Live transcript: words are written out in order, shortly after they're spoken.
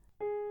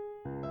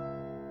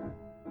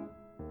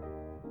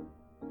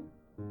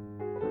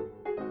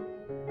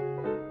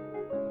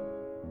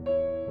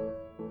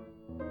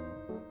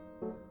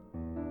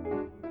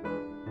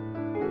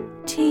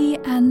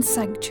and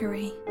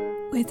Sanctuary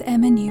with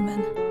Emma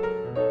Newman.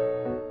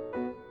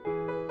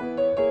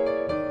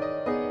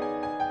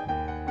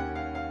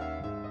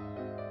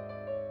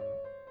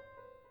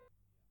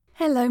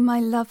 Hello, my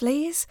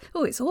lovelies.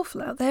 Oh, it's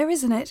awful out there,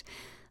 isn't it?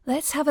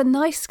 Let's have a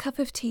nice cup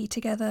of tea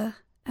together,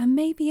 and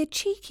maybe a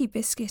cheeky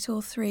biscuit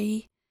or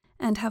three,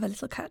 and have a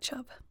little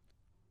catch-up.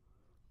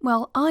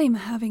 While I'm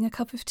having a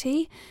cup of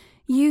tea,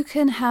 you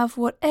can have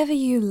whatever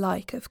you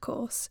like, of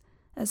course,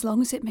 as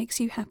long as it makes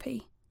you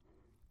happy.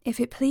 If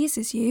it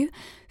pleases you,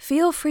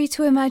 feel free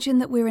to imagine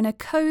that we're in a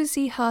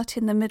cosy hut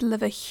in the middle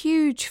of a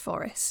huge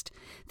forest.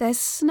 There's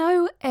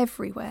snow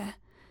everywhere,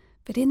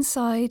 but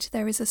inside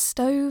there is a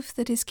stove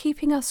that is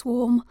keeping us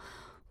warm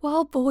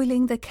while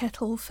boiling the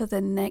kettle for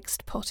the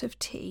next pot of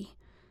tea.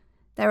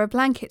 There are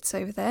blankets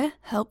over there,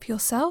 help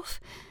yourself,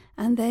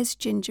 and there's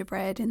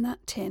gingerbread in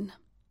that tin.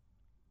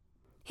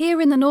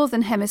 Here in the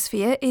Northern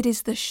Hemisphere, it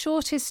is the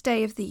shortest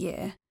day of the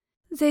year.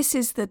 This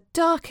is the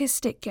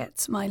darkest it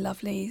gets, my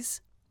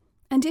lovelies.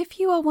 And if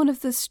you are one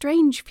of the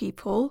strange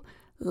people,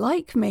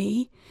 like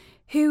me,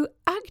 who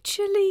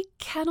actually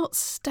cannot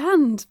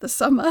stand the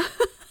summer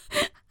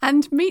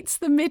and meets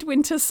the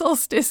midwinter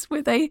solstice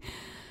with a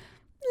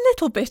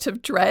little bit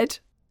of dread,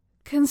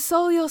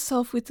 console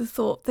yourself with the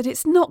thought that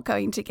it's not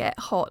going to get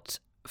hot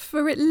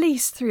for at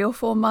least 3 or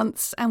 4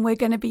 months, and we're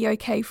going to be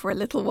okay for a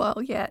little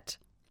while yet.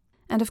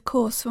 And of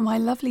course, for my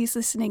lovelies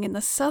listening in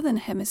the Southern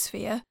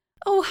Hemisphere,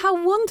 oh,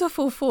 how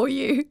wonderful for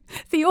you!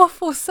 The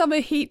awful summer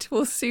heat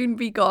will soon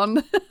be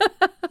gone.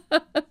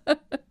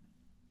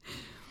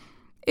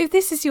 If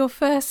this is your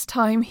first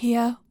time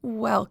here,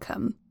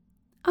 welcome.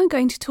 I'm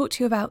going to talk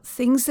to you about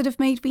things that have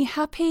made me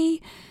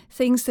happy,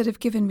 things that have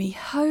given me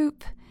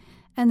hope,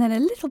 and then a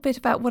little bit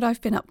about what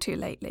I've been up to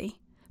lately.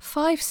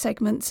 5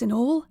 segments in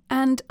all,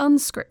 and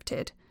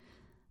unscripted.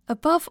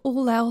 Above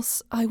all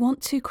else, I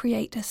want to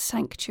create a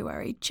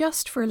sanctuary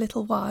just for a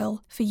little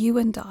while for you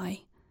and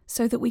I,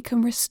 so that we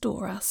can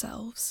restore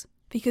ourselves,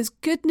 because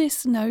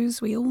goodness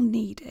knows we all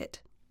need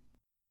it.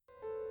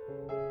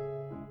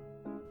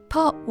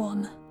 Part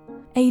 1.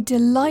 A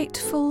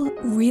delightful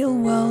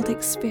real-world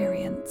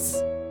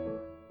experience.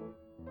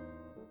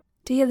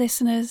 Dear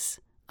listeners,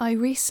 I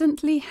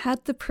recently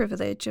had the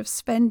privilege of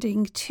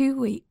spending 2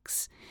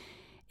 weeks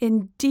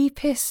in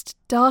deepest,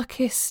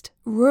 darkest,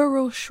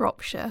 rural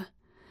Shropshire,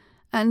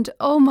 and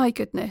oh my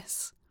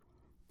goodness,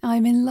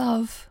 I'm in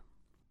love.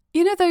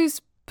 You know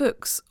those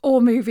books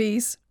or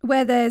movies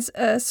where there's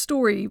a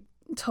story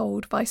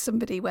told by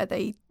somebody where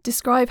they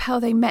describe how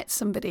they met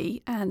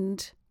somebody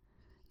and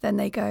then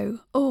they go,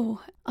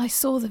 oh, I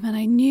saw them and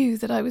I knew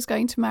that I was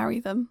going to marry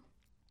them.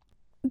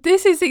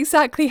 This is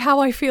exactly how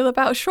I feel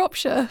about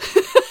Shropshire.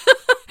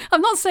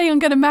 I'm not saying I'm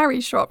going to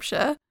marry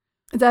Shropshire,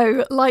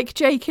 though, like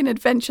Jake in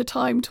Adventure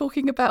Time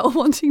talking about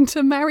wanting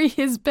to marry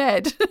his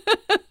bed.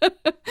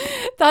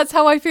 That's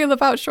how I feel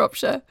about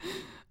Shropshire.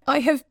 I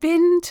have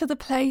been to the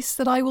place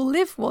that I will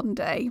live one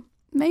day.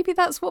 Maybe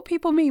that's what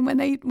people mean when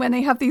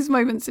they have these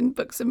moments in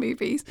books and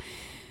movies,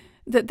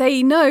 that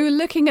they know,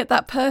 looking at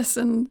that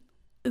person,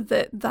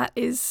 that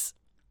is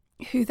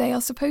who they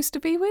are supposed to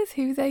be with,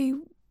 who they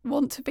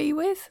want to be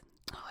with.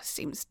 Oh, it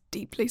seems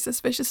deeply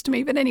suspicious to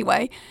me, but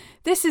anyway,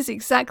 this is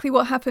exactly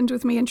what happened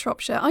with me in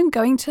Shropshire. I'm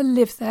going to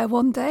live there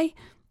one day.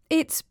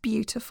 It's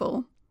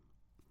beautiful.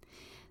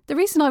 The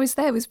reason I was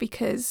there was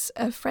because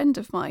a friend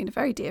of mine, a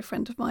very dear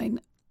friend of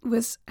mine,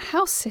 was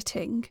house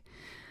sitting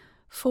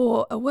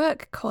for a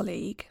work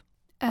colleague,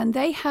 and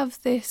they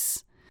have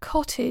this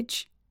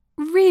cottage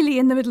really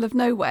in the middle of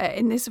nowhere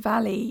in this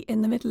valley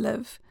in the middle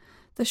of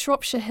the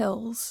Shropshire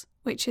Hills,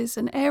 which is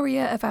an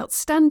area of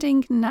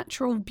outstanding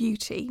natural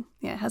beauty.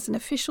 Yeah, it has an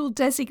official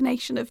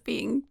designation of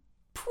being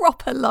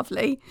proper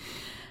lovely.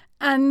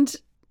 And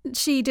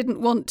she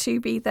didn't want to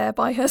be there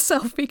by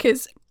herself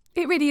because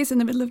it really is in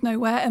the middle of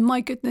nowhere, and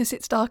my goodness,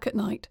 it's dark at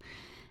night.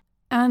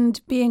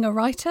 And being a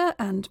writer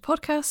and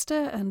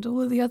podcaster and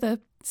all of the other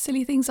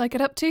silly things I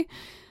get up to,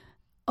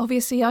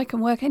 obviously I can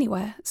work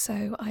anywhere,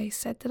 so I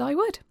said that I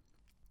would.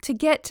 To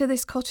get to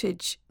this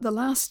cottage, the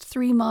last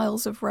 3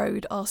 miles of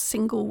road are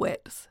single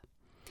width.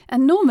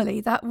 And normally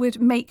that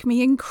would make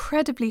me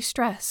incredibly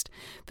stressed,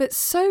 but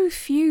so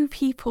few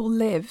people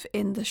live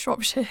in the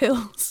Shropshire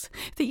Hills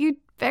that you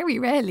very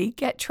rarely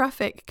get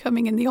traffic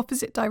coming in the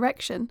opposite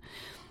direction.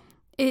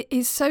 It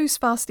is so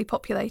sparsely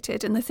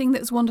populated, and the thing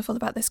that's wonderful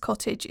about this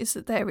cottage is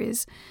that there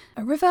is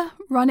a river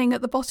running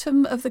at the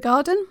bottom of the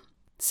garden,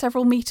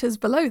 several metres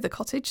below the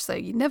cottage, so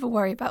you never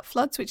worry about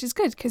floods, which is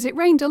good because it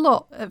rained a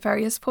lot at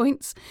various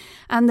points,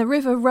 and the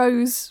river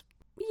rose,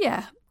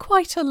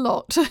 quite a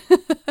lot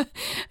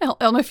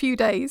on a few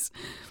days.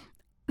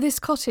 This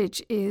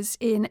cottage is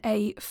in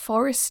a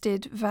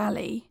forested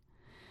valley,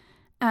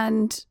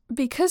 and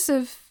because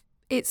of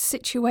its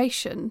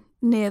situation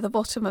near the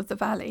bottom of the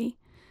valley,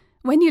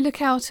 when you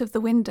look out of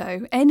the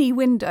window, any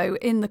window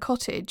in the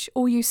cottage,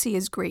 all you see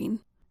is green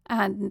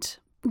and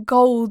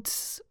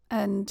golds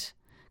and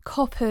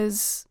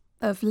coppers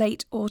of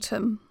late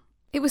autumn.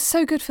 It was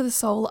so good for the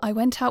soul. I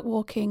went out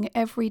walking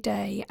every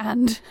day,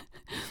 and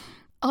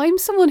I'm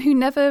someone who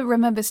never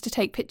remembers to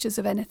take pictures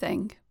of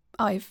anything.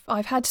 I've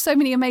had so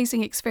many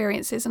amazing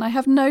experiences and I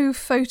have no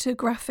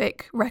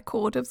photographic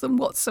record of them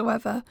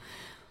whatsoever.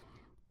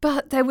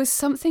 But there was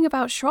something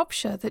about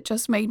Shropshire that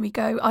just made me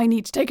go, I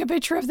need to take a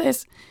picture of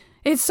this.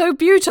 It's so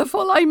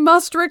beautiful, I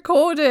must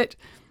record it.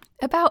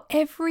 About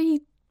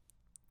every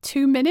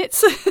 2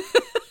 minutes.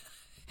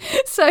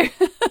 So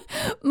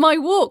my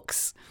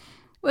walks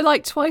were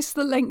like twice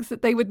the length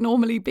that they would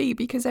normally be,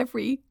 because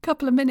every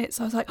couple of minutes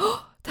I was like,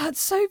 oh,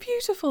 that's so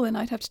beautiful, and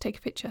I'd have to take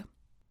a picture.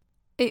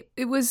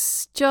 It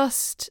was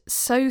just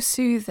so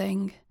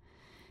soothing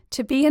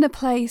to be in a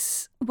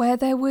place where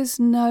there was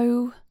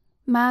no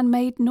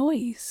man-made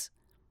noise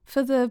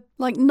for the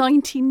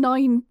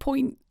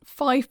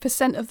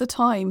 99.5% of the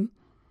time.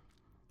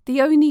 The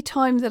only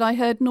time that I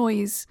heard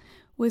noise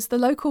was the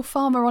local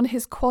farmer on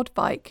his quad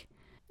bike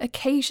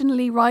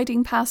occasionally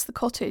riding past the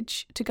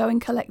cottage to go and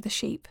collect the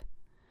sheep.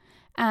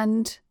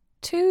 And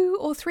 2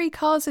 or 3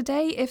 cars a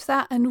day, if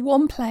that, and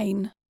 1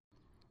 plane.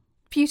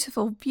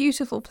 Beautiful,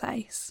 beautiful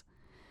place.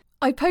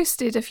 I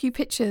posted a few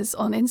pictures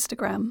on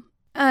Instagram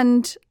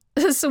and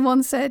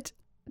someone said,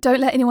 don't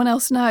let anyone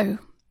else know.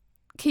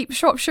 Keep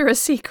Shropshire a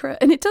secret.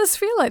 And it does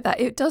feel like that.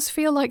 It does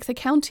feel like the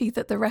county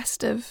that the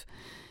rest of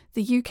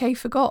the UK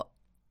forgot.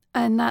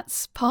 And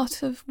that's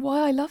part of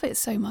why I love it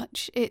so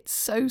much. It's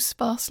so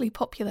sparsely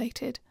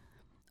populated.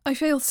 I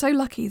feel so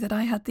lucky that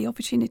I had the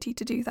opportunity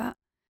to do that.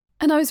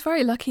 And I was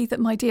very lucky that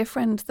my dear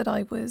friend that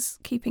I was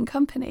keeping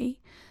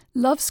company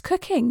loves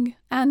cooking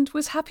and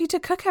was happy to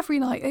cook every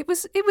night. It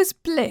was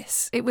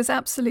bliss. It was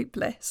absolute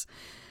bliss.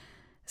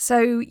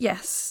 So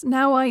yes,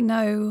 now I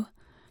know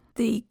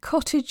the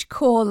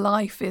cottagecore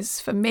life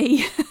is for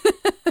me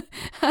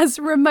as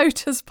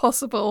remote as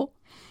possible.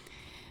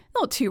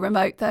 Not too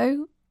remote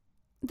though.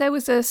 There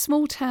was a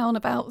small town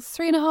about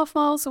 3.5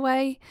 miles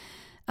away,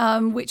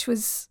 which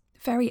was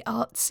very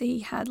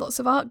artsy, had lots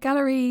of art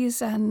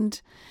galleries and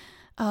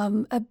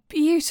a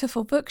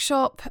beautiful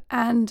bookshop,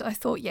 and I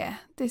thought, yeah,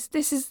 this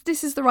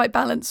is the right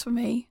balance for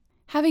me.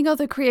 Having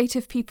other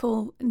creative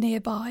people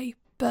nearby,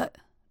 but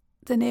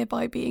the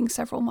nearby being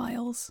several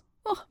miles.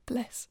 Oh,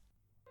 bliss.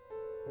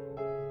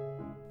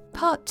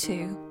 Part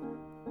 2.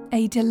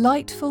 A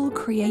delightful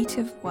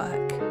creative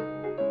work.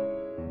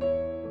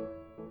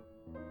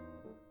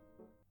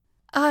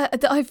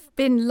 I've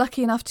been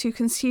lucky enough to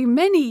consume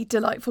many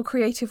delightful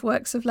creative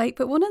works of late,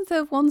 but one of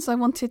the ones I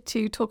wanted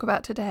to talk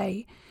about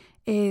today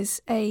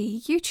is a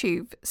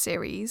YouTube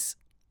series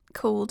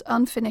called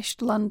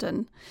Unfinished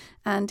London,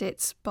 and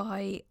it's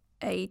by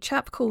a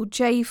chap called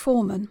Jay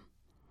Foreman.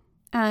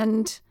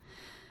 And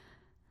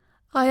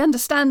I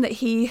understand that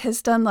he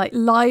has done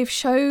live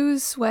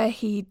shows where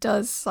he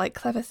does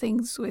clever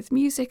things with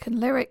music and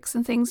lyrics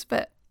and things,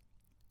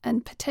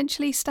 and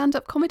potentially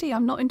stand-up comedy.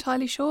 I'm not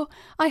entirely sure.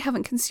 I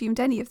haven't consumed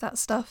any of that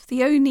stuff.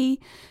 The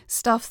only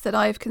stuff that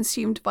I've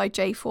consumed by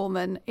Jay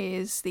Foreman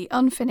is the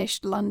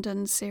Unfinished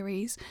London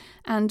series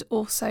and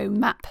also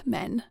Map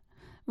Men,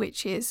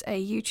 which is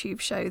a YouTube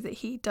show that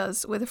he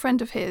does with a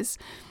friend of his,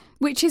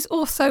 which is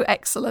also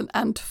excellent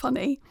and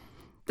funny.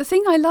 The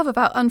thing I love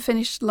about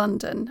Unfinished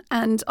London,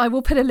 and I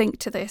will put a link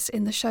to this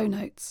in the show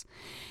notes,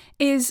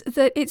 is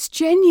that it's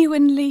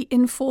genuinely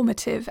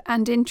informative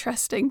and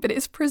interesting, but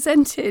it's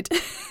presented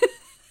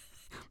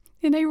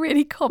in a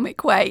really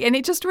comic way, and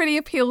it just really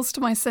appeals to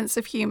my sense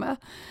of humour.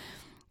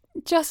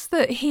 Just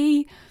that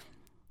he,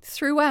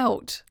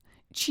 throughout,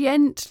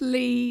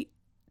 gently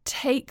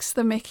takes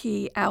the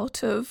mickey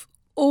out of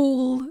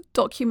all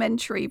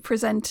documentary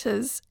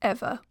presenters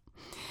ever,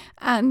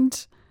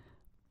 and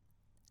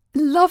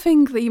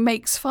lovingly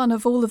makes fun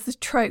of all of the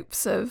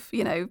tropes of,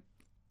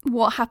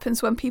 what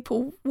happens when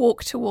people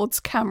walk towards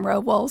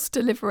camera whilst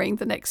delivering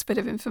the next bit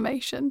of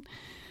information.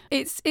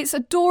 It's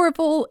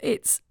adorable.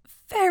 It's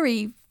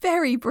very,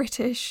 very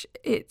British.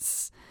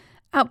 It's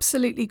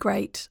absolutely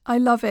great. I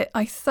love it.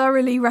 I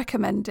thoroughly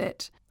recommend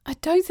it. I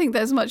don't think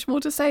there's much more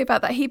to say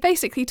about that. He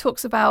basically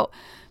talks about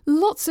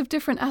lots of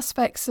different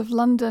aspects of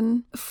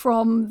London,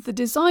 from the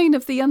design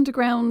of the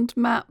underground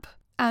map,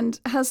 and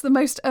has the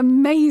most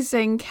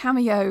amazing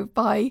cameo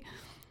by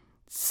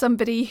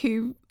somebody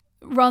who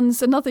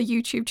runs another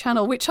YouTube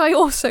channel, which I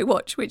also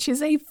watch, which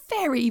is a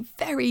very,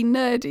 very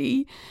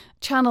nerdy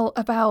channel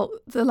about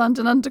the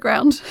London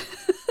Underground.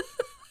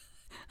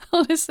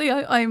 Honestly,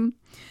 I'm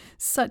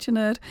such a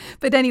nerd.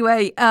 But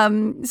anyway,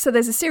 so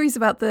there's a series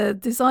about the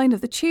design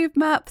of the tube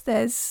map.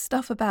 There's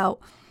stuff about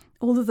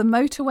all of the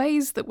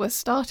motorways that were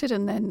started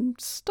and then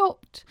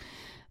stopped,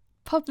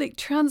 public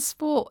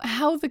transport,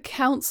 how the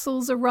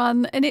councils are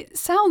run. And it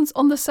sounds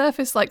on the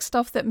surface like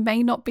stuff that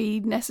may not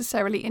be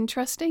necessarily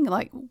interesting,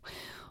 like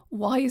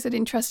why is it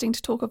interesting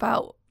to talk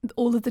about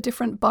all of the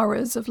different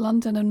boroughs of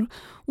London and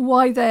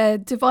why they're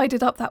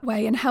divided up that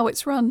way and how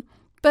it's run?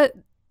 But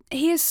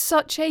he is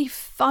such a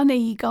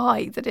funny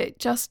guy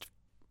that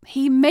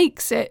he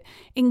makes it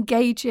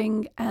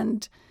engaging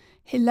and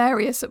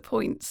hilarious at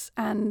points,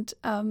 and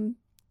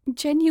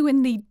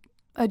genuinely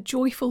a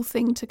joyful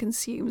thing to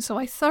consume. So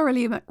I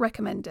thoroughly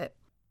recommend it.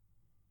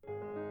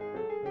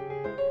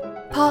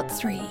 Part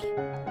 3.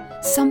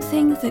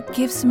 something that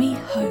gives me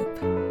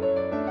hope.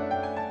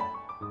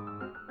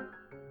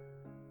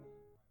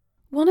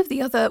 One of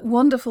the other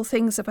wonderful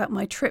things about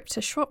my trip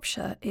to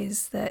Shropshire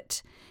is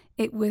that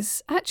it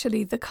was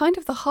actually the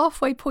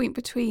halfway point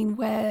between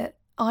where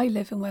I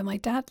live and where my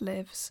dad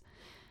lives.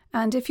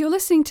 And if you're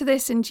listening to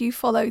this and you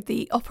followed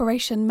the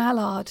Operation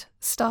Mallard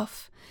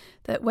stuff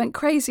that went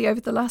crazy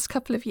over the last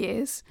couple of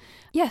years,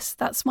 yes,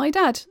 that's my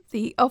dad,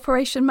 the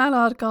Operation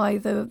Mallard guy,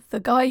 the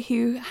guy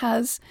who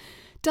has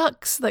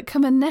ducks that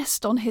come and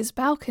nest on his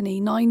balcony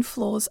 9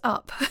 floors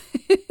up.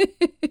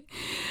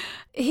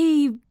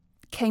 He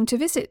came to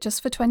visit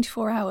just for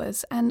 24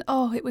 hours and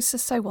it was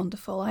just so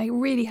wonderful. I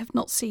really have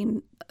not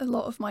seen a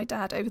lot of my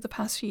dad over the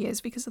past few years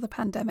because of the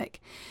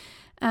pandemic,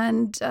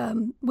 and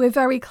we're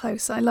very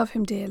close. I love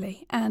him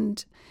dearly,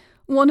 and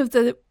one of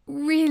the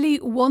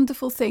really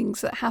wonderful things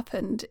that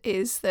happened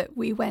is that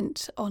we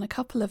went on a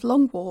couple of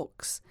long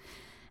walks,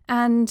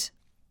 and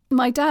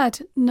my dad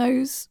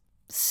knows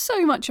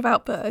so much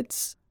about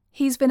birds.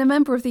 He's been a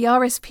member of the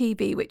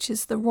RSPB, which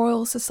is the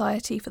Royal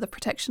Society for the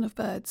Protection of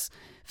Birds,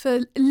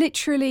 for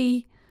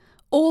literally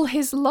all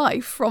his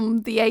life,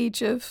 from the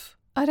age of,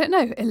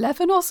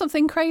 11 or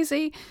something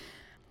crazy.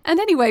 And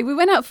anyway, we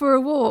went out for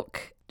a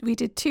walk. We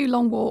did 2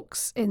 long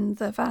walks in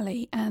the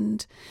valley,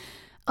 and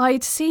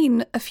I'd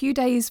seen a few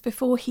days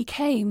before he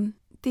came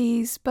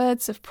these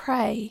birds of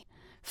prey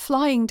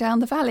flying down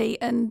the valley,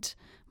 and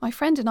my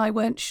friend and I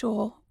weren't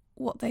sure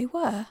what they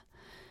were.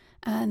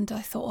 And I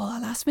thought, well,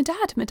 I'll ask my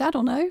dad. My dad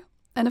will know.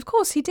 And of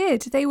course he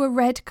did. They were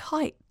red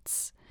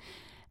kites.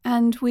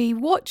 And we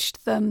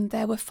watched them.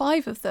 There were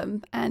 5 of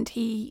them. And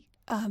he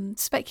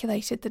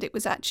speculated that it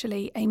was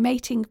actually a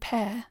mating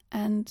pair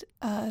and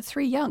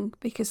 3 young,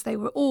 because they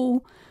were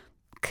all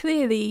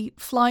clearly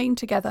flying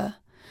together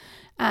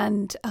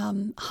and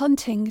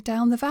hunting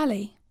down the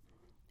valley.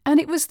 And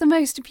it was the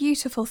most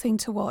beautiful thing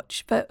to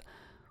watch. But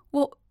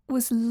what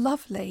was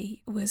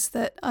lovely was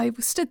that I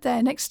stood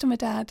there next to my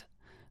dad,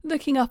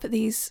 looking up at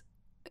these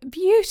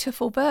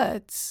beautiful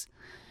birds,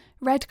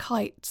 red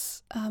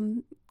kites.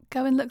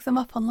 Go and look them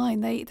up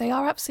online. They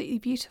are absolutely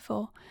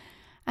beautiful.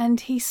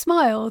 And he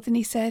smiled and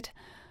he said,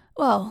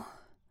 well,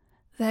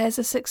 there's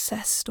a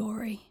success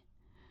story.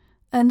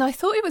 And I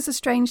thought it was a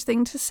strange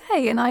thing to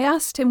say, and I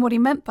asked him what he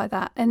meant by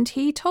that, and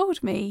he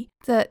told me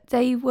that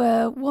they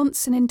were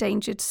once an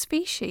endangered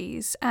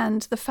species,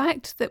 and the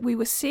fact that we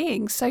were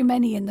seeing so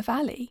many in the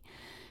valley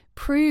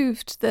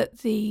proved that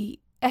the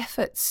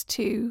efforts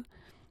to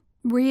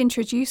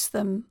reintroduce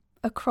them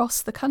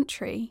across the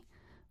country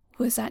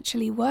was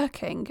actually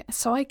working.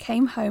 So I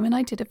came home and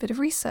I did a bit of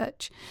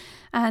research.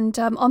 And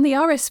on the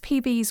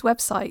RSPB's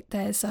website,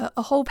 there's a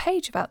whole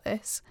page about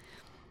this.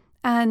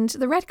 And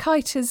the red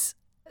kite is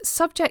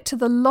subject to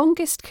the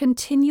longest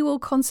continual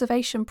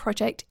conservation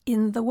project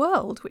in the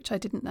world, which I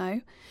didn't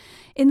know.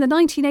 In the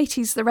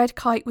 1980s, the red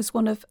kite was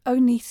one of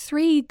only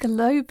 3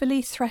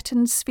 globally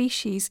threatened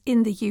species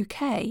in the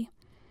UK.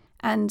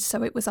 And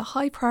so it was a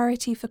high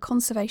priority for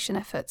conservation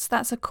efforts.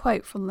 That's a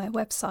quote from their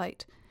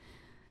website.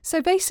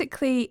 So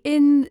basically,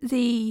 in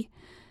the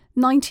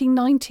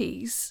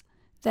 1990s,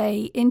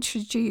 they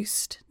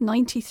introduced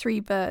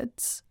 93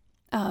 birds,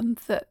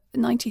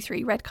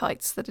 93 red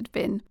kites that had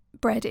been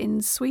bred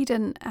in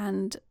Sweden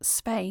and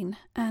Spain,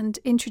 and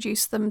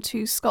introduced them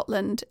to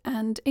Scotland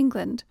and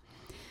England.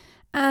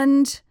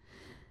 And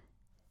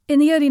in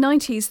the early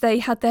 90s, they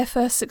had their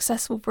first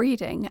successful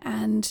breeding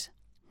and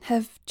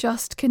have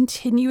just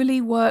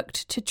continually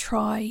worked to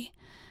try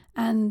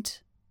and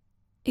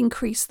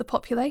increase the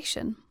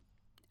population.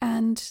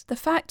 And the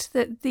fact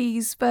that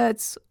these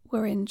birds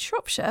were in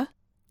Shropshire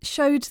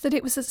showed that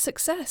it was a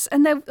success.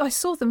 And I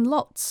saw them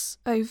lots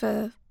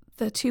over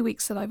the 2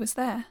 weeks that I was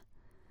there.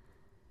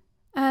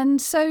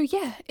 And so,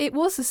 yeah, it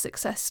was a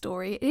success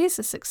story. It is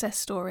a success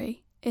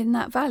story in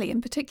that valley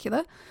in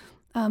particular,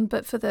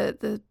 but for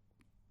the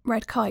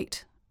red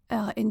kite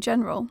in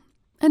general.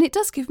 And it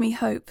does give me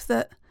hope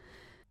that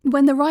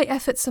when the right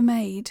efforts are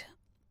made,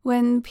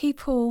 when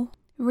people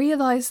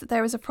realise that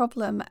there is a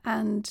problem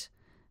and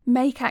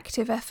make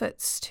active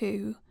efforts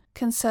to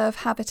conserve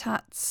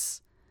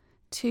habitats,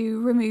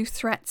 to remove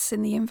threats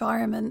in the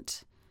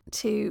environment,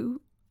 to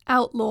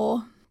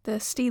outlaw the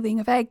stealing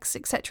of eggs,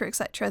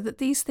 etc., that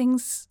these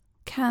things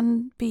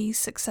can be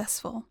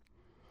successful.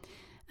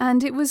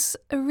 And it was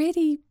a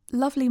really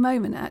lovely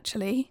moment,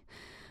 actually.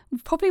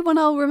 Probably one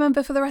I'll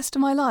remember for the rest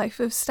of my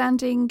life, of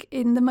standing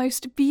in the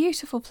most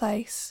beautiful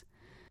place,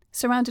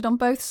 surrounded on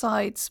both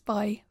sides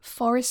by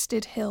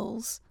forested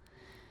hills,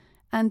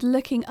 and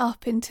looking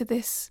up into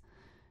this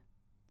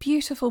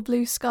beautiful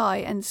blue sky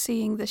and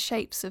seeing the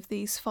shapes of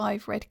these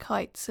 5 red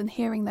kites and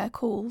hearing their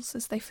calls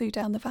as they flew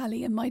down the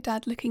valley, and my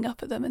dad looking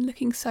up at them and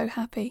looking so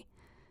happy.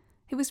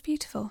 It was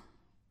beautiful.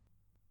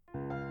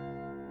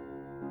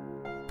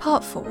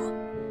 Part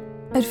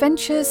 4.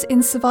 Adventures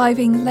in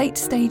surviving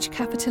late-stage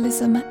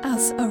capitalism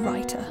as a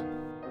writer.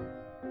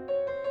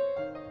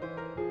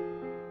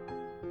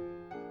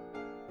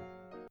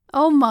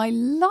 Oh my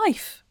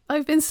life!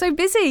 I've been so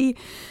busy!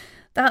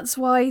 That's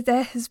why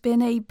there has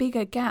been a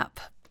bigger gap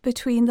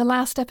between the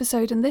last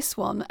episode and this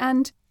one.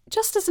 And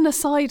just as an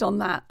aside on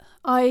that,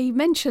 I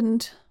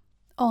mentioned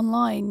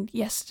online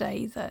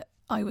yesterday that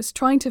I was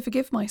trying to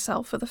forgive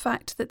myself for the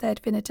fact that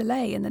there'd been a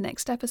delay in the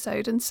next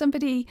episode, and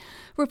somebody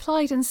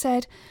replied and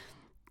said,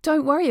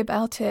 "Don't worry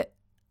about it.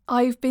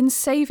 I've been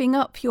saving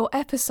up your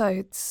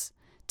episodes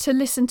to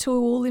listen to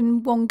all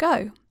in one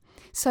go.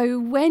 So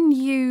when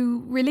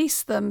you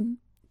release them,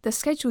 the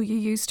schedule you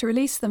use to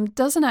release them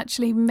doesn't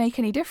actually make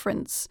any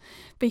difference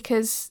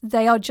because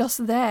they are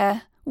just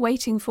there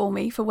waiting for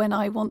me for when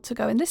I want to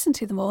go and listen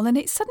to them all." And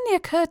it suddenly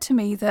occurred to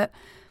me that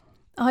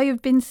I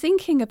have been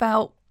thinking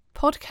about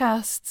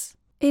podcasts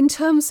in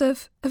terms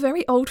of a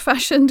very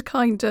old-fashioned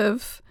kind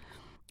of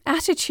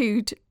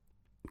attitude.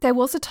 There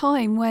was a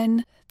time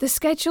when the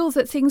schedule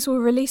that things were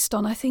released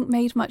on, I think,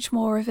 made much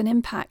more of an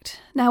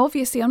impact. Now,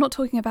 obviously, I'm not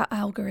talking about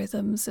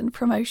algorithms and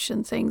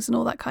promotion things and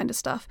all that kind of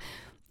stuff.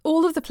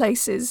 All of the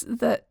places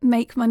that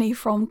make money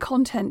from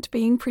content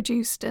being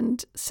produced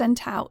and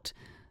sent out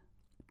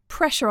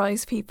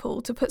pressurize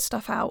people to put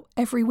stuff out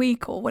every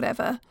week or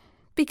whatever,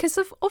 because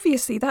of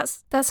obviously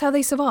that's how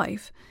they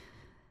survive.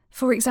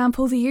 For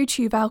example, the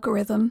YouTube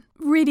algorithm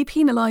really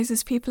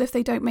penalises people if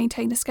they don't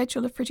maintain a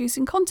schedule of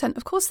producing content.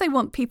 Of course, they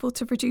want people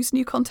to produce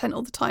new content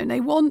all the time. They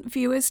want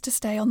viewers to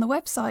stay on the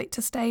website,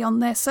 to stay on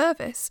their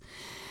service.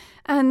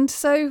 And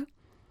so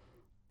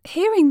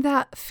hearing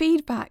that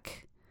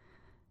feedback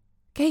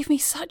gave me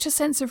such a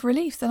sense of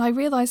relief that I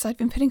realised I'd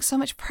been putting so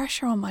much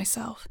pressure on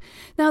myself.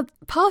 Now,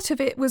 part of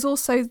it was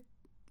also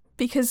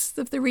because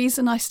of the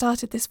reason I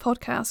started this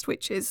podcast,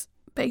 which is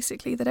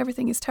basically that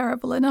everything is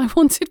terrible, and I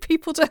wanted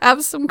people to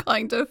have some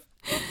kind of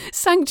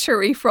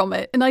sanctuary from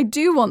it. And I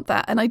do want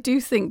that, and I do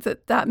think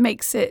that that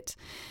makes it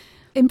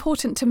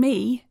important to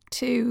me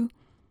to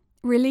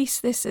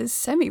release this as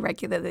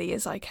semi-regularly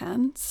as I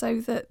can, so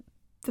that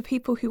the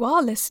people who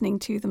are listening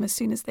to them as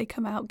soon as they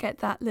come out get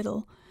that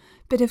little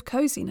bit of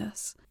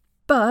coziness.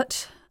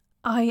 But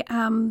I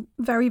am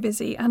very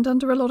busy and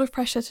under a lot of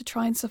pressure to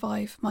try and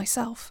survive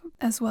myself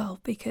as well,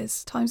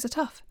 because times are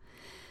tough.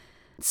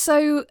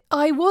 So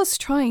I was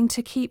trying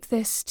to keep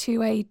this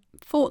to a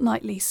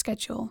fortnightly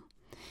schedule,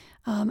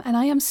 and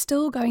I am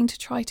still going to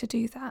try to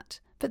do that.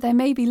 But there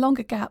may be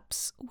longer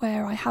gaps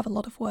where I have a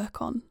lot of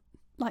work on,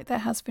 like there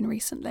has been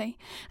recently.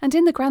 And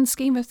in the grand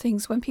scheme of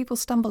things, when people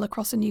stumble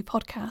across a new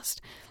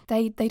podcast,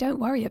 they don't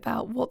worry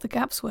about what the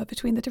gaps were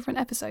between the different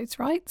episodes,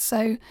 right?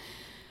 So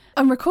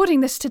I'm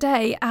recording this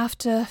today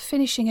after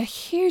finishing a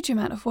huge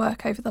amount of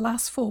work over the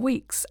last 4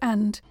 weeks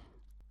and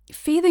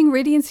feeling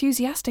really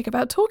enthusiastic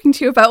about talking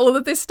to you about all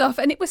of this stuff.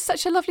 And it was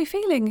such a lovely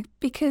feeling,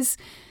 because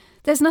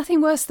there's nothing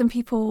worse than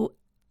people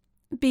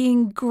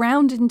being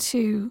ground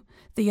into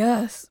the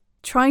earth,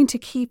 trying to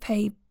keep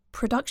a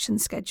production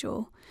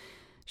schedule.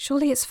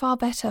 Surely it's far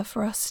better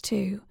for us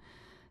to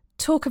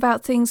talk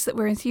about things that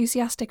we're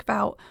enthusiastic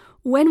about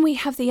when we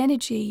have the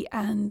energy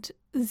and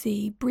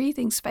the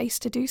breathing space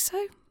to do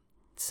so.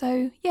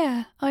 So,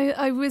 yeah,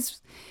 I was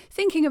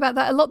thinking about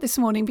that a lot this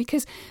morning,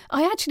 because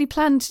I actually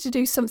planned to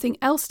do something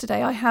else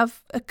today. I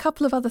have a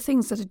couple of other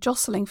things that are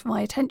jostling for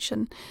my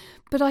attention.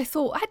 But I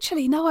thought,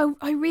 actually, no,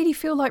 I really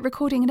feel like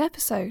recording an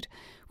episode,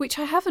 which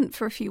I haven't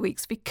for a few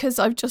weeks because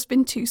I've just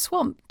been too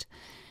swamped.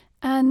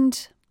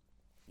 And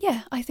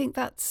yeah, I think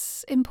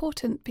that's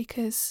important,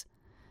 because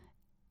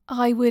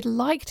I would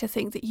like to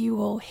think that you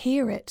all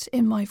hear it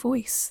in my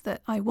voice,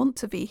 that I want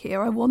to be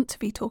here, I want to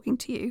be talking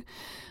to you,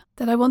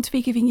 that I want to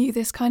be giving you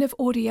this kind of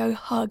audio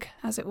hug,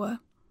 as it were.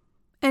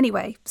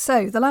 Anyway,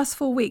 so the last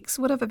 4 weeks,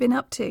 what have I been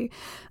up to?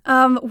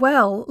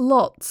 Well,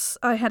 lots.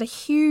 I had a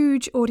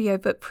huge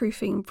audiobook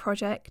proofing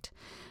project.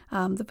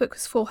 The book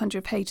was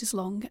 400 pages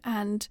long,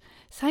 and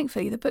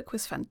thankfully the book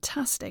was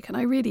fantastic and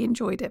I really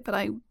enjoyed it, but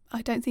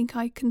I don't think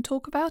I can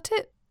talk about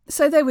it.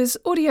 So there was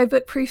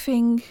audiobook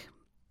proofing.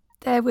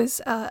 There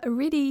was a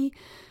really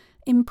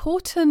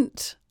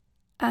important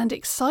and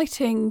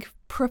exciting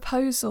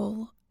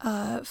proposal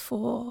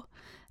for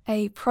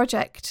a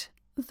project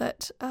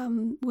that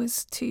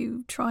was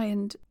to try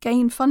and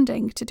gain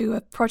funding to do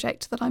a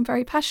project that I'm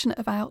very passionate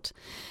about,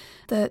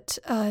 that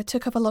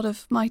took up a lot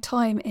of my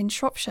time in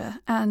Shropshire,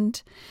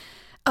 and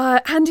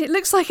it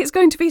looks like it's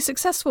going to be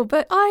successful,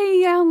 but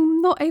I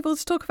am not able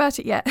to talk about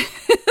it yet.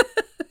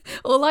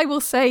 All I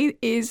will say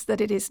is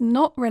that it is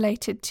not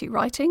related to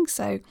writing,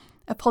 so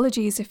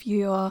apologies if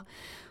you are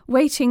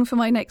waiting for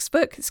my next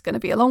book. It's going to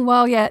be a long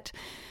while yet.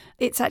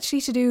 It's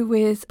actually to do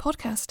with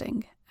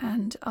podcasting,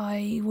 and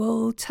I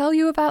will tell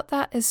you about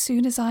that as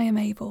soon as I am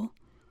able.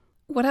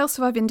 What else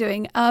have I been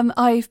doing?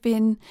 I've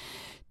been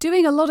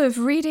doing a lot of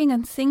reading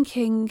and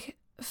thinking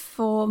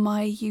for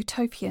my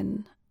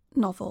utopian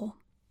novel.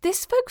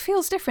 This book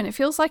feels different. It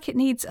feels like it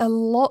needs a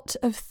lot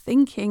of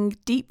thinking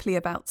deeply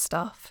about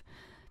stuff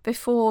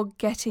before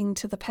getting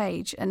to the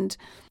page. And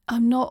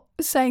I'm not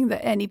saying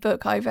that any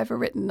book I've ever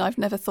written I've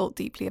never thought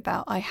deeply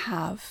about. I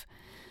have.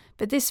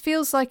 But this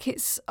feels like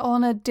it's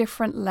on a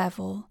different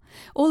level.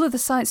 All of the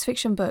science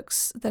fiction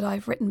books that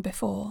I've written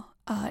before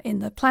in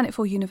the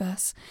Planetfall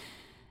universe,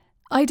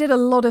 I did a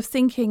lot of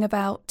thinking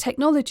about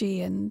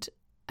technology and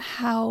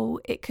how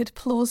it could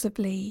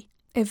plausibly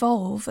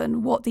evolve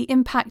and what the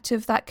impact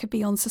of that could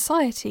be on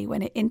society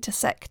when it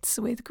intersects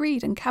with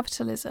greed and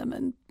capitalism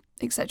and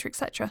etc.,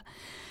 etc.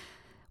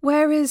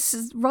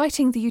 Whereas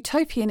writing the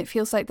utopian, it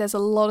feels like there's a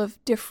lot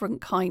of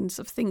different kinds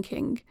of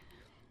thinking,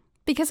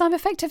 because I'm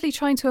effectively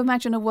trying to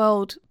imagine a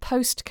world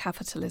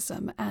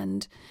post-capitalism,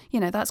 and,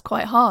 that's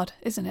quite hard,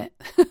 isn't it?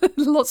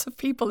 Lots of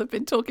people have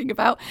been talking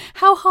about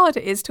how hard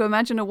it is to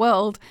imagine a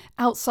world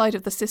outside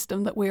of the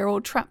system that we're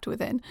all trapped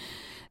within.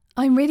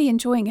 I'm really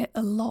enjoying it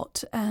a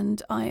lot,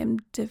 and I am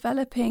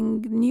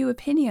developing new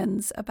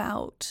opinions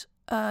about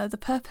the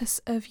purpose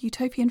of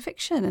utopian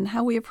fiction and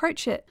how we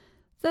approach it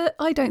that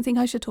I don't think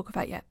I should talk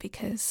about yet,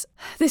 because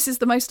this is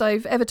the most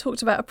I've ever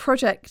talked about a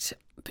project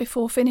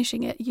before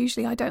finishing it.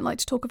 Usually I don't like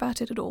to talk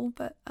about it at all,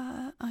 but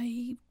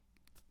I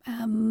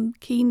am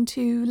keen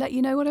to let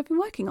you know what I've been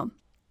working on.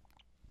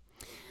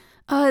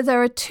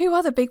 There are 2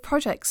 other big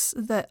projects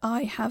that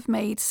I have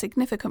made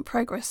significant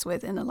progress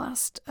with in the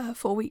last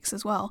 4 weeks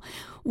as well.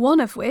 One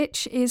of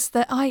which is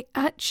that I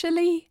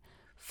actually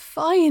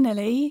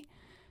finally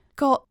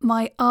got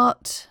my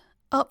art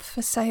up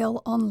for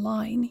sale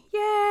online.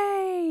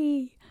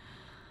 Yay!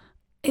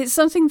 It's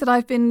something that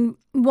I've been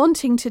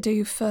wanting to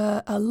do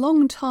for a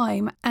long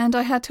time, and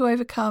I had to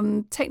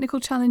overcome technical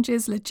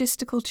challenges,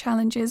 logistical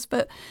challenges,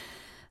 but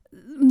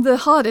the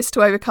hardest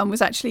to overcome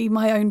was actually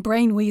my own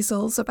brain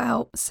weasels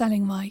about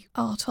selling my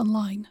art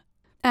online.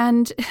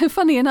 And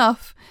funny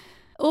enough,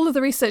 all of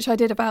the research I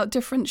did about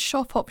different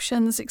shop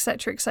options,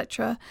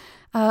 etc.,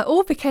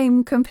 all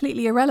became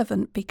completely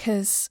irrelevant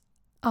because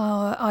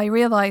I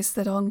realised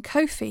that on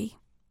Ko-fi,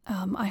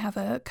 I have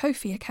a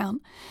Ko-fi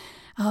account,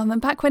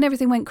 and back when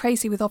everything went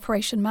crazy with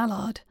Operation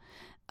Mallard,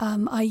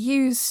 I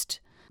used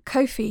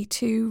Ko-fi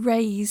to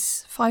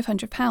raise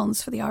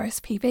 £500 for the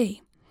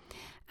RSPB.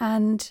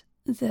 And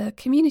the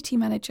community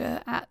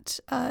manager at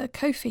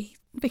Ko-fi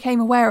became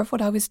aware of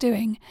what I was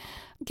doing,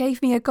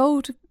 gave me a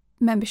gold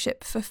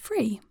membership for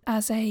free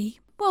as a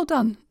well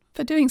done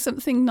for doing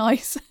something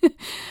nice.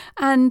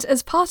 And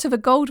as part of a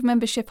gold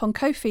membership on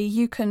Ko-fi,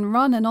 you can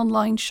run an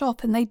online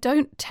shop and they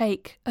don't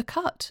take a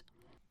cut.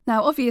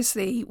 Now,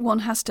 obviously, one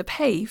has to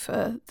pay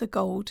for the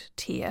gold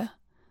tier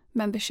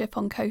membership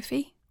on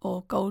Ko-fi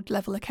or gold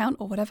level account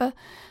or whatever.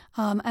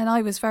 And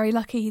I was very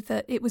lucky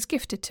that it was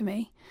gifted to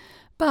me.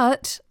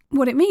 But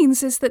what it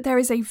means is that there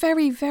is a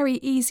very, very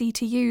easy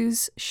to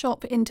use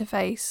shop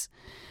interface,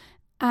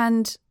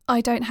 and I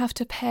don't have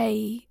to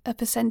pay a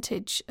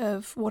percentage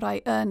of what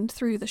I earn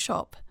through the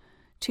shop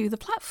to the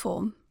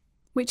platform,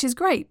 which is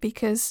great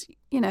because,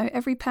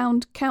 every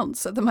pound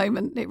counts at the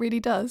moment. It really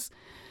does.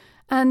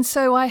 And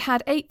so I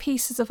had 8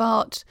 pieces of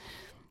art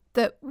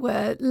that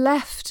were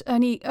left,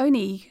 only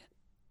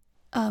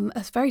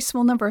a very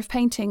small number of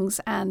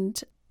paintings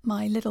and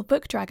my little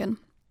book dragon.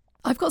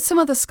 I've got some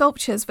other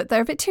sculptures, but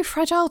they're a bit too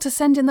fragile to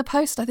send in the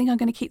post. I think I'm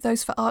going to keep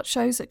those for art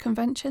shows at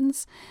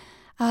conventions.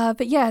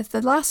 But yeah,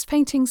 the last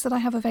paintings that I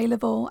have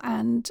available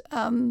and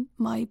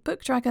my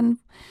book dragon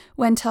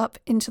went up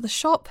into the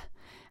shop.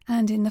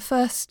 And in the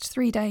first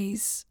 3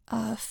 days,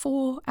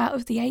 4 out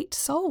of the 8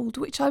 sold,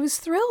 which I was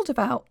thrilled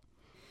about.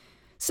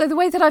 So the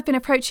way that I've been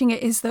approaching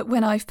it is that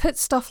when I've put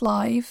stuff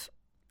live,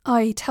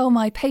 I tell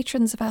my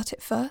patrons about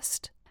it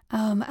first.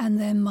 And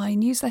then my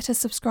newsletter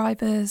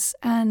subscribers,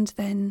 and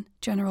then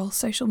general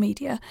social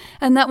media.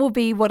 And that will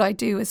be what I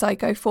do as I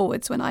go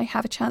forwards when I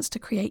have a chance to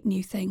create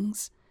new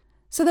things.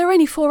 So there are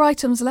only 4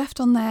 items left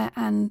on there,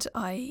 and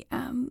I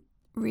am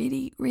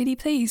really, really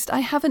pleased. I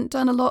haven't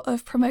done a lot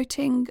of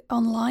promoting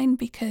online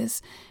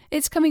because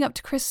it's coming up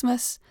to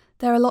Christmas.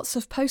 There are lots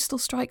of postal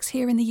strikes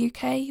here in the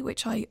UK,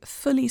 which I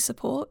fully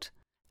support.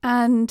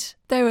 And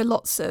there are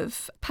lots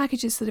of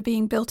packages that are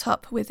being built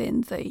up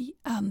within the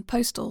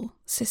postal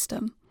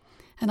system.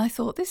 And I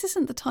thought, this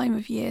isn't the time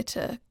of year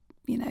to,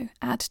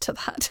 add to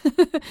that.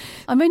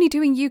 I'm only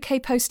doing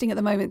UK posting at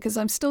the moment because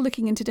I'm still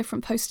looking into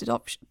different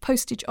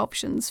postage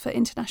options for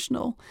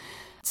international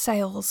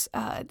sales.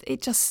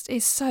 It just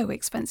is so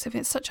expensive.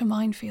 It's such a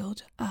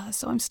minefield.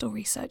 So I'm still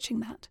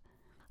researching that.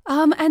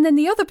 And then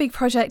the other big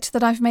project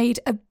that I've made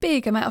a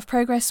big amount of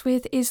progress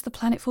with is the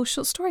Planetfall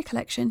short story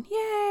collection.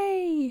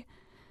 Yay!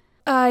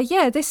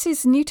 This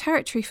is new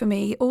territory for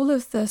me. All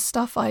of the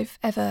stuff I've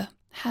ever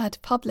had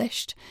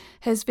published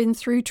has been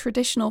through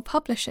traditional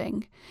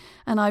publishing,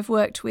 and I've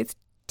worked with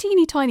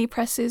teeny tiny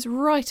presses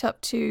right up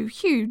to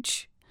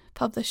huge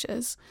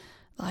publishers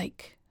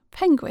like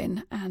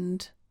Penguin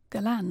and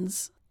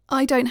Galans.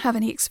 I don't have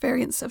any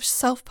experience of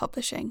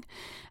self-publishing,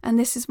 and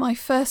this is my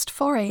first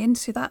foray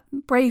into that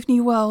brave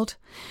new world,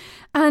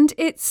 and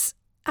it's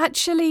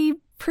actually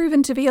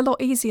proven to be a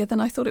lot easier than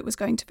I thought it was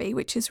going to be,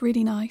 which is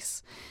really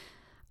nice.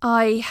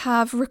 I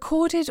have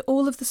recorded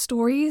all of the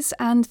stories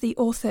and the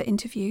author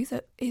interview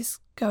that is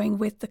going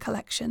with the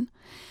collection.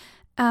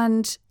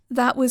 And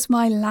that was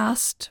my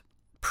last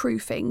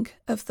proofing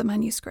of the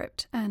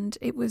manuscript. And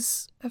it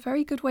was a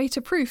very good way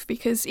to proof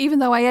because even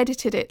though I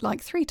edited it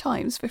like 3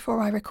 times before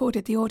I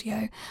recorded the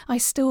audio, I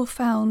still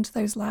found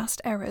those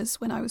last errors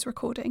when I was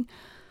recording.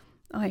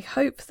 I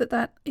hope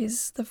that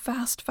is the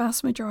vast,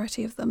 vast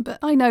majority of them. But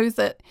I know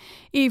that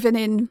even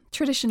in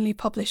traditionally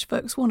published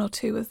books, 1 or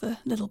 2 of the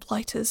little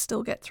blighters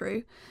still get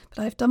through. But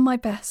I've done my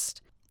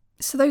best.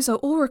 So those are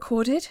all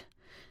recorded.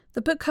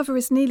 The book cover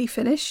is nearly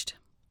finished.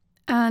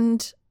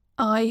 And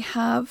I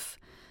have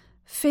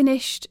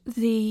finished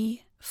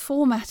the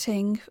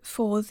formatting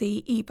for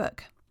the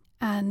ebook.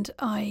 And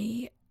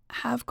I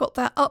have got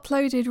that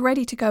uploaded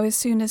ready to go as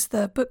soon as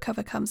the book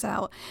cover comes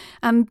out.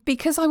 And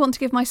because I want to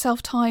give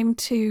myself time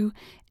to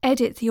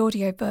edit the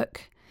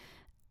audiobook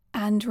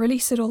and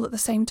release it all at the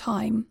same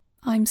time,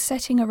 I'm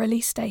setting a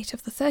release date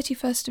of the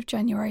 31st of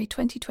January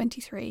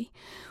 2023.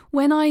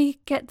 When I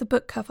get the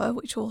book cover,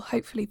 which will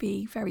hopefully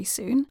be very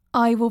soon,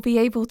 I will be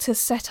able to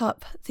set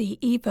up the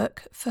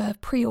ebook for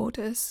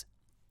pre-orders.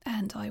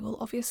 And I will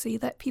obviously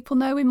let people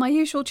know in my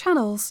usual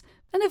channels.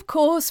 And of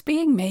course,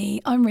 being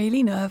me, I'm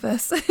really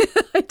nervous.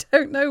 I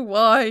don't know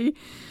why.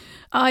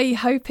 I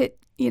hope it,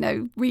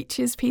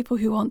 reaches people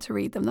who want to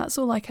read them. That's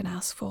all I can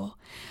ask for.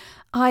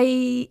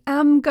 I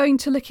am going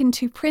to look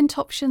into print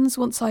options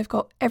once I've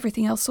got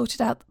everything else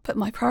sorted out, but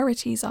my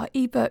priorities are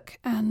ebook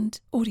and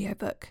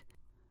audiobook.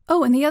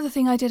 Oh, and the other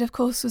thing I did, of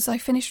course, was I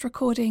finished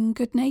recording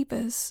Good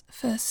Neighbours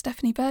for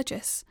Stephanie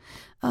Burgess,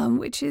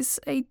 which is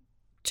a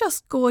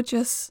just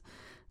gorgeous,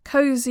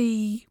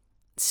 cosy,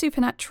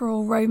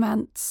 supernatural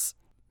romance.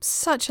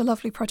 Such a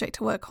lovely project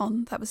to work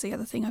on. That was the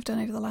other thing I've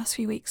done over the last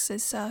few weeks,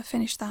 is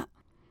finish that.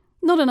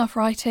 Not enough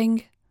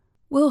writing.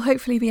 We'll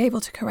hopefully be able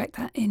to correct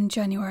that in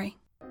January.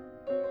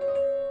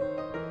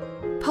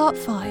 Part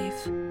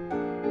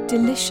 5.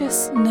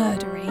 Delicious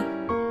Nerdery.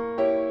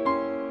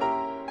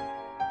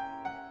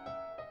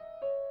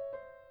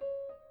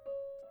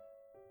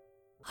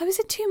 I was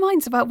in two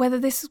minds about whether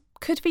this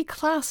could be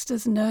classed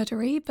as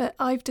nerdery, but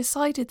I've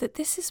decided that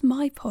this is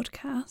my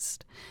podcast,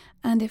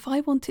 and if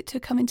I want it to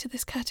come into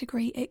this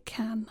category, it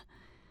can.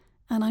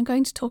 And I'm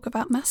going to talk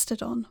about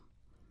Mastodon.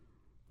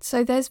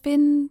 So there's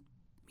been,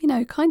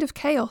 kind of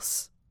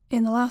chaos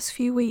in the last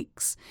few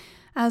weeks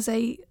as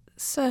a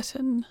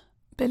certain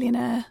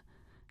billionaire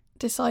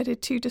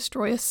decided to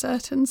destroy a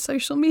certain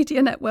social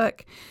media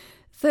network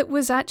that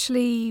was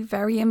actually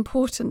very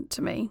important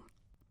to me.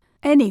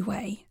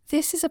 Anyway,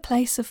 this is a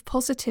place of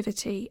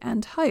positivity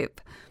and hope,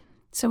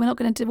 so we're not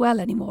going to dwell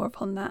any more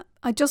upon that.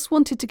 I just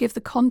wanted to give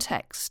the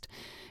context,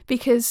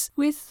 because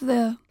with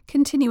the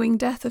continuing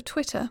death of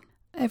Twitter,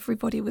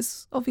 everybody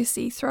was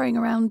obviously throwing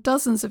around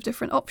dozens of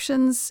different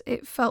options.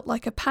 It felt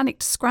like a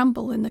panicked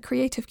scramble in the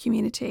creative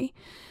community.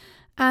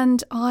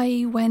 And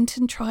I went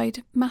and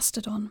tried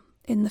Mastodon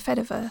in the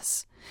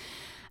Fediverse.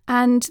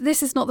 And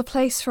this is not the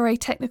place for a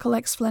technical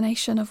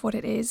explanation of what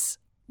it is.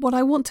 What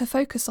I want to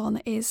focus on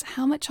is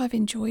how much I've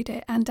enjoyed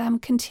it and am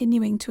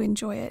continuing to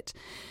enjoy it.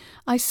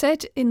 I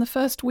said in the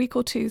first week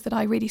or two that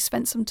I really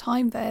spent some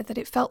time there, that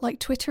it felt like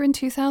Twitter in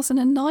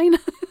 2009,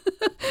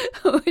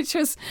 which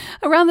was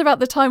around about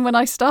the time when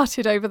I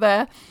started over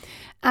there.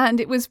 And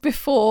it was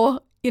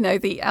before,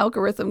 the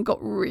algorithm got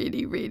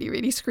really, really,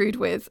 really screwed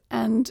with.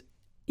 And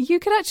you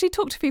could actually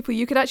talk to people.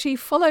 You could actually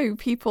follow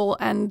people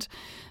and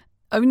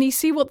only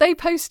see what they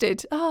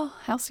posted. Oh,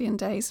 halcyon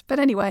days. But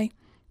anyway,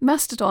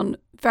 Mastodon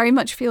very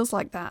much feels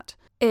like that.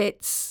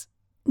 It's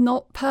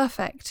not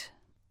perfect.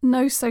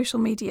 No social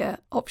media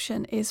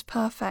option is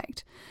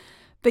perfect.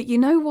 But you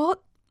know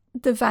what?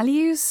 The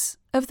values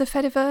of the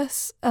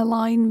Fediverse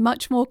align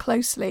much more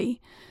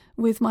closely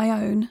with my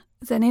own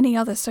than any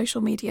other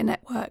social media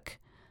network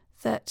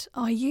that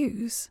I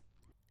use.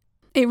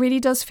 It really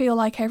does feel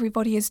like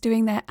everybody is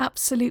doing their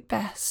absolute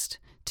best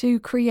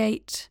to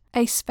create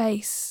a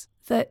space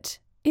that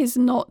is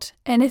not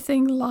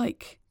anything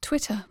like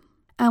Twitter.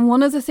 And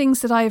one of the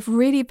things that I've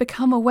really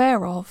become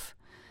aware of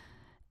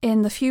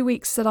in the few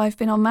weeks that I've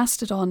been on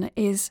Mastodon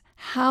is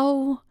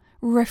how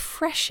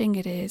refreshing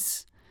it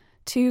is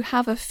to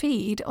have a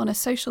feed on a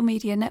social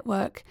media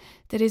network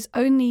that is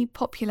only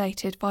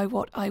populated by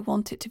what I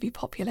want it to be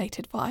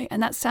populated by.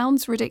 And that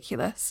sounds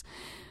ridiculous,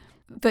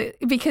 but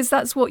because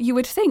that's what you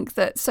would think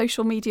that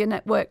social media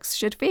networks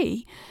should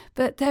be.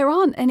 But there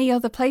aren't any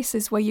other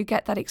places where you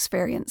get that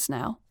experience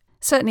now,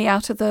 certainly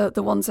out of the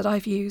ones that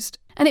I've used.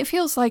 And it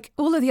feels like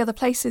all of the other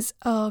places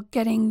are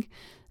getting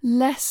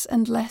less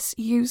and less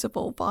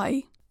usable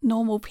by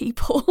normal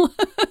people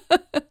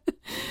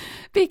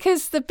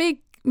because the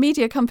big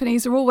media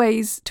companies are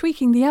always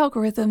tweaking the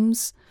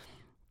algorithms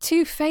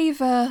to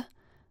favour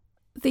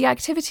the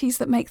activities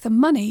that make them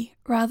money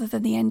rather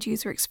than the end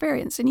user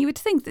experience. And you would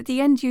think that the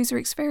end user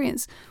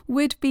experience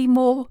would be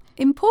more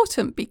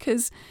important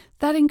because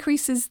that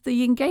increases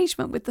the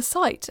engagement with the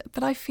site.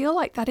 But I feel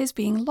like that is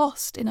being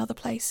lost in other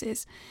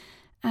places.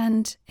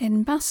 And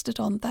in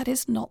Mastodon, that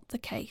is not the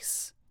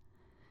case.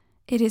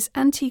 It is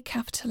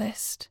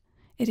anti-capitalist,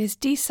 it is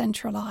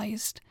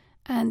decentralised,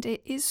 and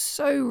it is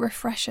so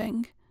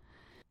refreshing.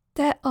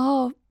 There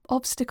are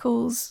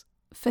obstacles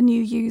for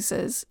new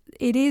users.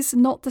 It is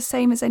not the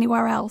same as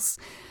anywhere else.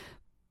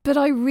 But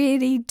I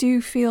really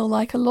do feel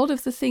like a lot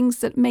of the things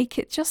that make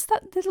it just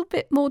that little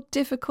bit more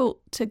difficult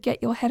to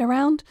get your head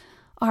around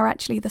are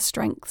actually the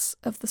strengths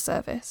of the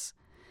service.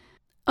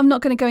 I'm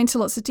not going to go into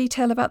lots of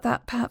detail about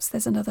that. Perhaps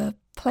there's another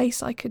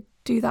place I could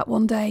do that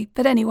one day.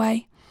 But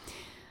anyway,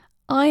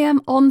 I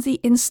am on the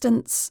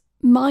instance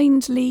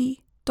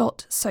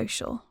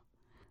mindly.social.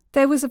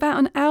 There was about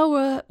an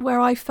hour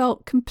where I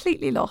felt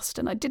completely lost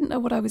and I didn't know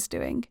what I was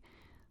doing.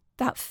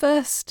 That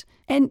first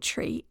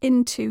entry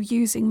into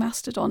using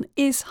Mastodon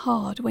is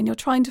hard when you're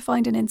trying to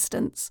find an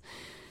instance.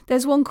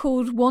 There's one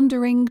called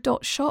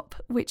wandering.shop,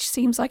 which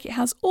seems like it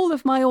has all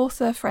of my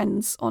author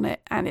friends on it.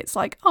 And it's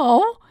like,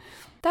 oh,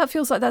 that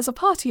feels like there's a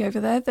party over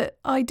there that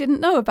I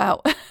didn't know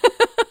about.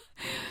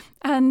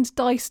 And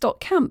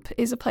dice.camp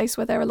is a place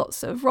where there are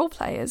lots of role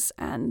players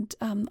and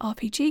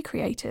RPG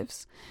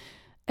creatives.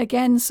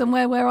 Again,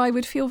 somewhere where I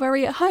would feel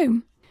very at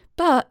home.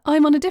 But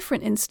I'm on a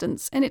different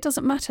instance, and it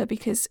doesn't matter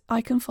because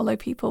I can follow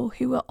people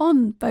who are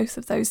on both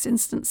of those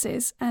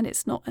instances, and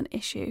it's not an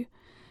issue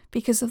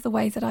because of the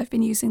way that I've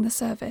been using the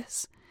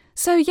service.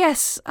 So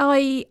yes,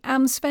 I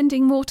am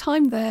spending more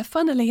time there.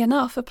 Funnily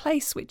enough, a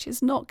place which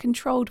is not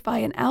controlled by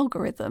an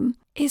algorithm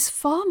is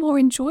far more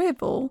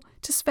enjoyable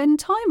to spend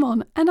time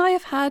on. And I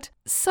have had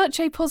such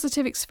a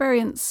positive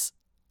experience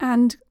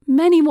and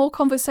many more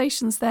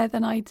conversations there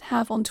than I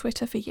have on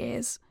Twitter for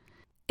years.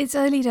 It's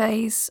early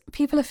days.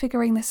 People are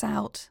figuring this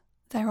out.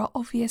 There are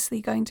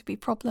obviously going to be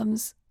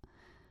problems.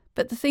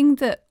 But the thing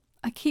that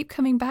I keep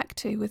coming back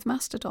to with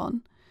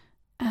Mastodon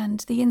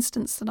and the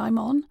instance that I'm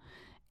on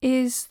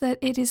is that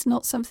it is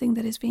not something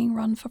that is being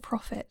run for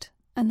profit.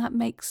 And that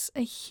makes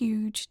a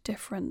huge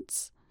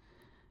difference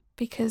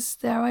because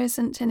there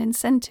isn't an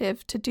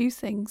incentive to do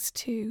things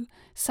to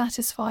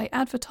satisfy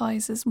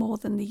advertisers more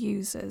than the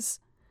users.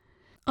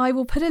 I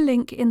will put a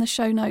link in the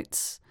show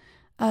notes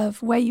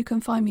of where you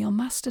can find me on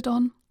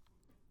Mastodon.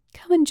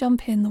 Come and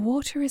jump in, the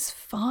water is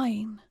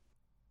fine.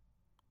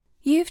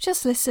 You've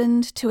just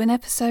listened to an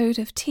episode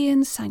of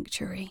Tea &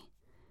 Sanctuary.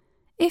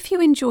 If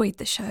you enjoyed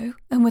the show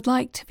and would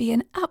like to be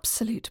an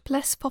absolute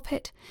bless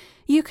poppet,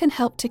 you can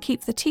help to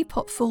keep the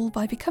teapot full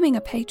by becoming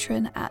a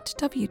patron at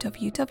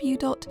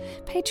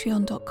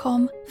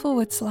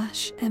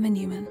www.patreon.com/Emma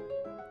Newman.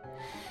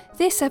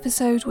 This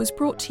episode was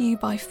brought to you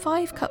by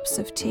 5 cups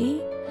of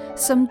tea,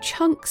 some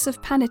chunks of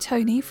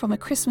panettone from a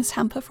Christmas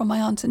hamper from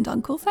my aunt and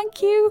uncle,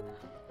 thank you,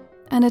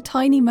 and a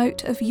tiny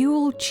mote of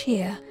Yule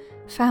cheer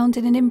found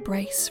in an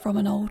embrace from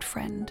an old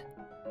friend.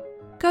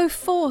 Go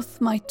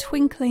forth, my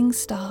twinkling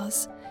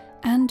stars,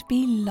 and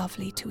be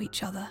lovely to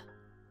each other.